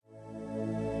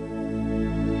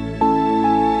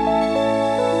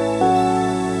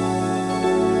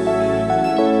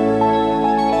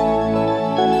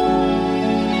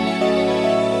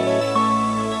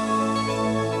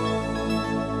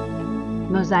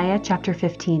Mosiah Chapter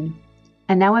 15.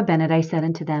 And now Abenadi said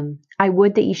unto them, I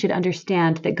would that ye should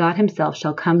understand that God himself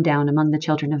shall come down among the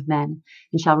children of men,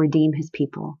 and shall redeem his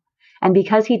people. And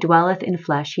because he dwelleth in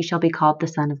flesh, he shall be called the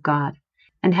Son of God.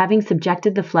 And having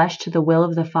subjected the flesh to the will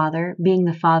of the Father, being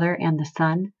the Father and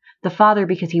the Father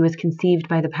because he was conceived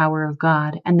by the power of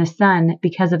God, and the Son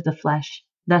because of the flesh,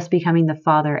 thus becoming the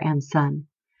Father and Son.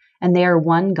 And they are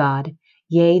one God,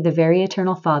 yea, the very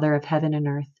eternal Father of heaven and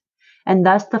earth. And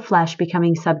thus the flesh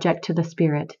becoming subject to the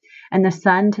Spirit, and the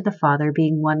Son to the Father,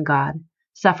 being one God,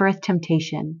 suffereth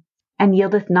temptation, and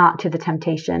yieldeth not to the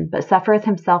temptation, but suffereth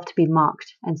himself to be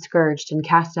mocked, and scourged, and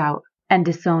cast out, and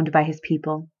disowned by his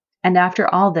people. And after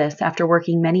all this, after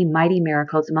working many mighty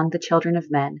miracles among the children of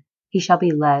men, he shall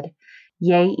be led.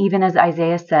 Yea, even as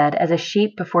Isaiah said, as a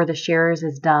sheep before the shearers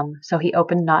is dumb, so he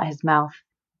opened not his mouth.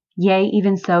 Yea,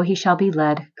 even so he shall be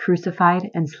led, crucified,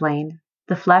 and slain.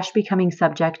 The flesh becoming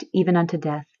subject even unto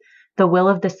death, the will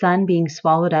of the Son being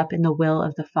swallowed up in the will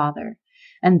of the Father.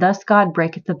 And thus God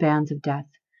breaketh the bands of death,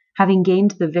 having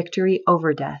gained the victory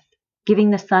over death,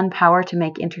 giving the Son power to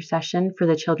make intercession for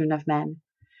the children of men,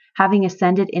 having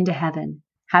ascended into heaven,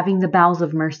 having the bowels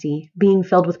of mercy, being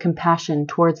filled with compassion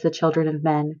towards the children of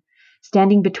men,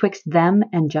 standing betwixt them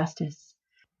and justice,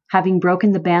 having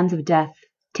broken the bands of death,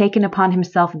 taken upon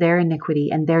himself their iniquity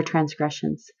and their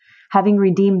transgressions, having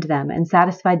redeemed them and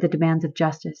satisfied the demands of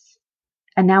justice.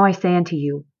 And now I say unto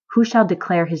you, who shall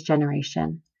declare his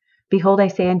generation? Behold, I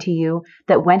say unto you,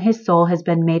 that when his soul has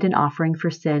been made an offering for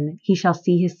sin, he shall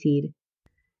see his seed.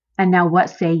 And now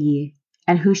what say ye?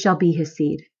 And who shall be his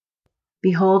seed?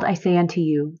 Behold, I say unto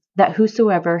you, that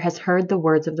whosoever has heard the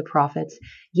words of the prophets,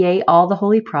 yea, all the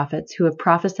holy prophets who have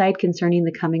prophesied concerning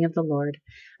the coming of the Lord,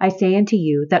 I say unto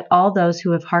you, that all those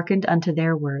who have hearkened unto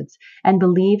their words, and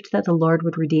believed that the Lord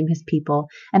would redeem his people,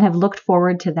 and have looked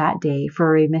forward to that day for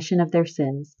a remission of their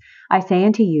sins, I say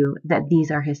unto you, that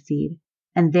these are his seed,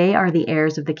 and they are the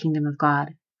heirs of the kingdom of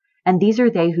God. And these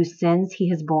are they whose sins he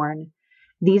has borne.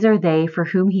 These are they for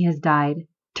whom he has died,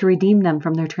 to redeem them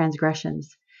from their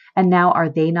transgressions. And now are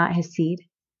they not his seed?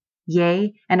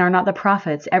 Yea, and are not the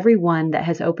prophets, every one that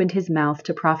has opened his mouth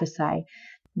to prophesy,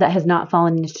 that has not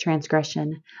fallen into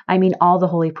transgression, I mean all the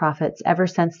holy prophets, ever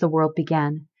since the world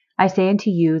began, I say unto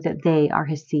you that they are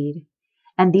his seed.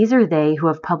 And these are they who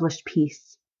have published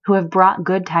peace, who have brought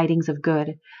good tidings of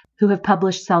good, who have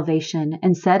published salvation,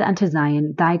 and said unto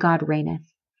Zion, Thy God reigneth.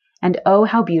 And oh,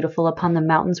 how beautiful upon the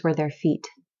mountains were their feet.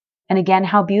 And again,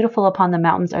 how beautiful upon the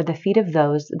mountains are the feet of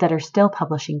those that are still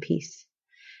publishing peace.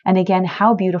 And again,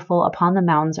 how beautiful upon the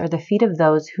mountains are the feet of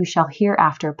those who shall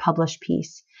hereafter publish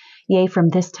peace, yea, from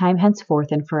this time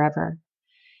henceforth and forever.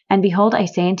 And behold, I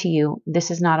say unto you,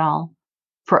 this is not all.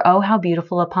 For oh, how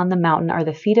beautiful upon the mountain are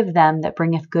the feet of them that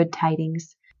bringeth good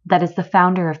tidings, that is the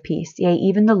founder of peace, yea,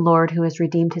 even the Lord who has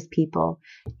redeemed his people,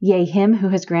 yea, him who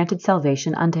has granted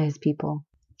salvation unto his people.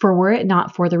 For were it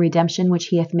not for the redemption which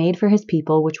he hath made for his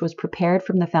people, which was prepared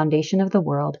from the foundation of the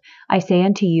world, I say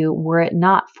unto you, were it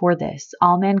not for this,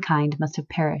 all mankind must have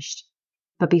perished.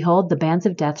 But behold, the bands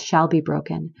of death shall be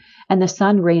broken, and the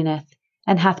Son reigneth,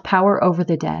 and hath power over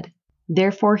the dead.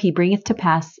 Therefore he bringeth to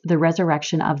pass the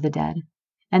resurrection of the dead.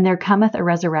 And there cometh a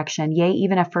resurrection, yea,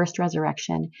 even a first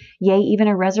resurrection, yea, even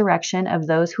a resurrection of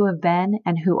those who have been,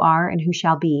 and who are, and who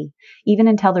shall be, even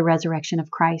until the resurrection of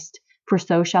Christ, for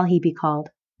so shall he be called.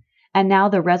 And now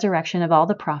the resurrection of all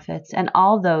the prophets, and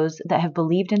all those that have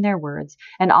believed in their words,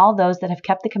 and all those that have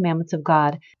kept the commandments of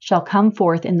God, shall come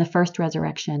forth in the first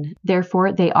resurrection.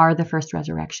 Therefore they are the first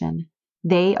resurrection.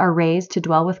 They are raised to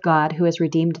dwell with God, who has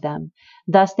redeemed them.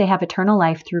 Thus they have eternal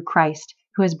life through Christ,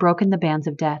 who has broken the bands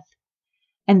of death.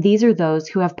 And these are those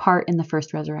who have part in the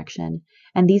first resurrection.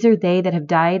 And these are they that have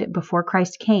died before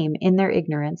Christ came, in their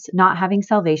ignorance, not having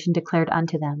salvation declared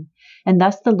unto them. And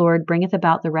thus the Lord bringeth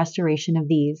about the restoration of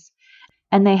these.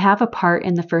 And they have a part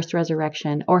in the first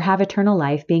resurrection, or have eternal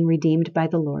life, being redeemed by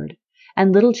the Lord.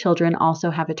 And little children also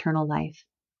have eternal life.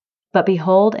 But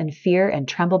behold, and fear, and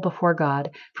tremble before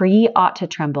God, for ye ought to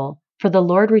tremble. For the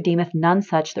Lord redeemeth none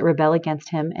such that rebel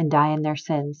against him, and die in their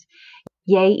sins.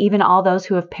 Yea, even all those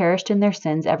who have perished in their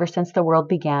sins ever since the world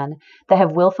began, that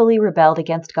have willfully rebelled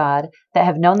against God, that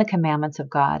have known the commandments of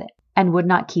God, and would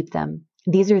not keep them.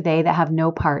 These are they that have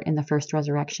no part in the first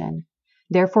resurrection.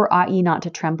 Therefore ought ye not to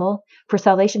tremble, for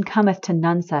salvation cometh to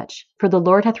none such, for the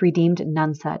Lord hath redeemed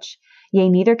none such. Yea,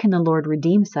 neither can the Lord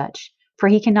redeem such, for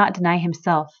he cannot deny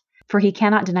himself, for he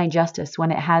cannot deny justice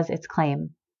when it has its claim.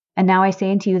 And now I say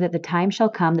unto you that the time shall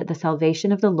come that the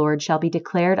salvation of the Lord shall be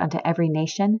declared unto every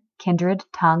nation, kindred,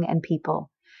 tongue, and people.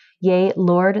 Yea,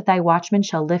 Lord, thy watchmen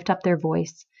shall lift up their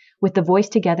voice. With the voice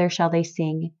together shall they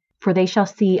sing. For they shall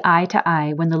see eye to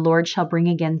eye when the Lord shall bring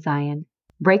again Zion.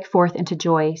 Break forth into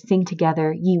joy, sing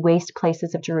together, ye waste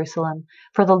places of Jerusalem,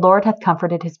 for the Lord hath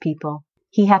comforted his people.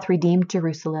 He hath redeemed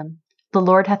Jerusalem. The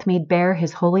Lord hath made bare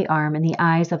his holy arm in the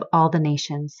eyes of all the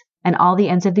nations, and all the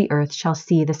ends of the earth shall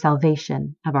see the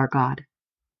salvation of our God.